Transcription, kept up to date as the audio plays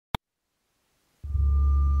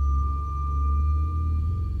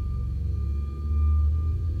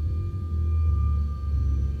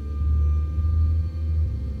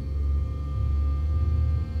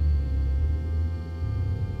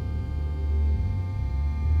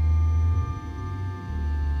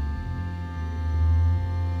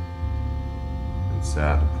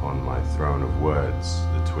sat upon my throne of words,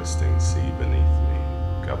 the twisting sea beneath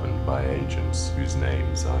me, governed by agents whose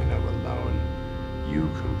names I know alone. You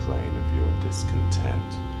complain of your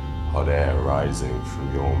discontent, hot air rising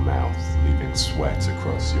from your mouth, leaving sweat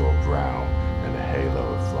across your brow, and a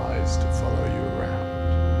halo of flies to follow you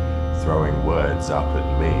around. Throwing words up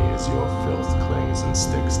at me as your filth clings and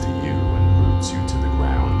sticks to you and roots you to the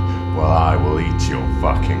ground. Well, I will eat your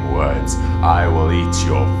fucking words. I will eat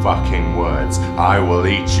your fucking words. I will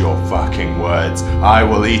eat your fucking words. I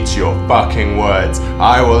will eat your fucking words.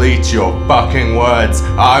 I will eat your fucking words.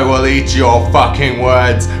 I will eat your fucking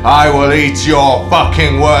words. I will eat your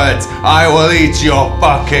fucking words. I will eat your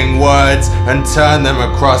fucking words and turn them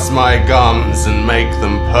across my gums and make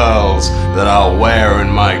them pearls that I'll wear in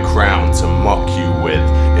my crown to mock you with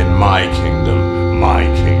in my kingdom, my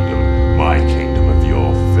kingdom, my kingdom of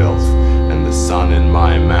your filth. And the sun in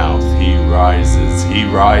my mouth, he rises,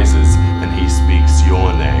 and he speaks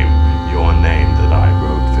your name that I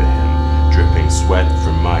wrote for him, dripping sweat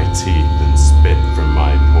from my teeth and spit from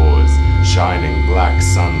my pores, shining black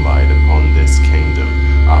sunlight upon this kingdom,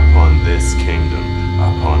 upon this kingdom,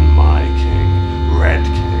 upon my king, red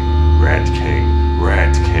king, red king,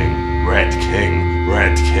 red king, red king,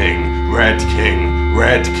 red king, red king,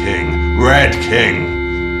 red king, red king.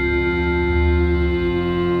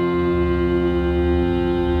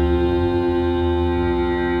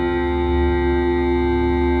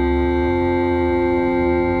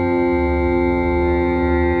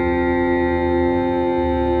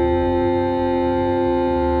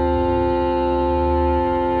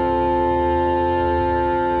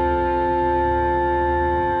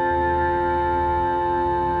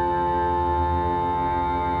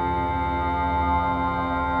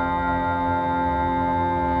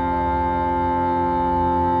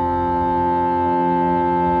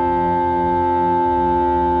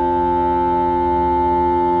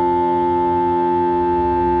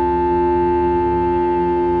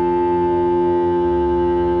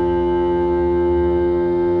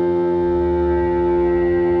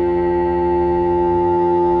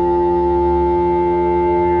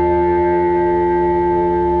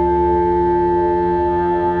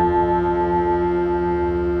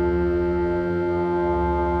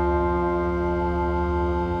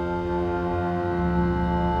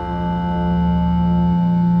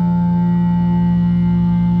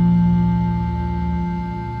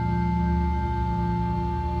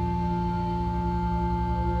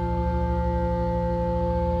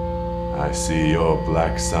 I see your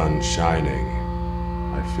black sun shining,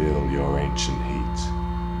 I feel your ancient heat,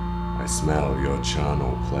 I smell your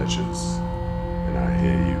charnel pleasures, and I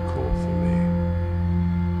hear you call for me.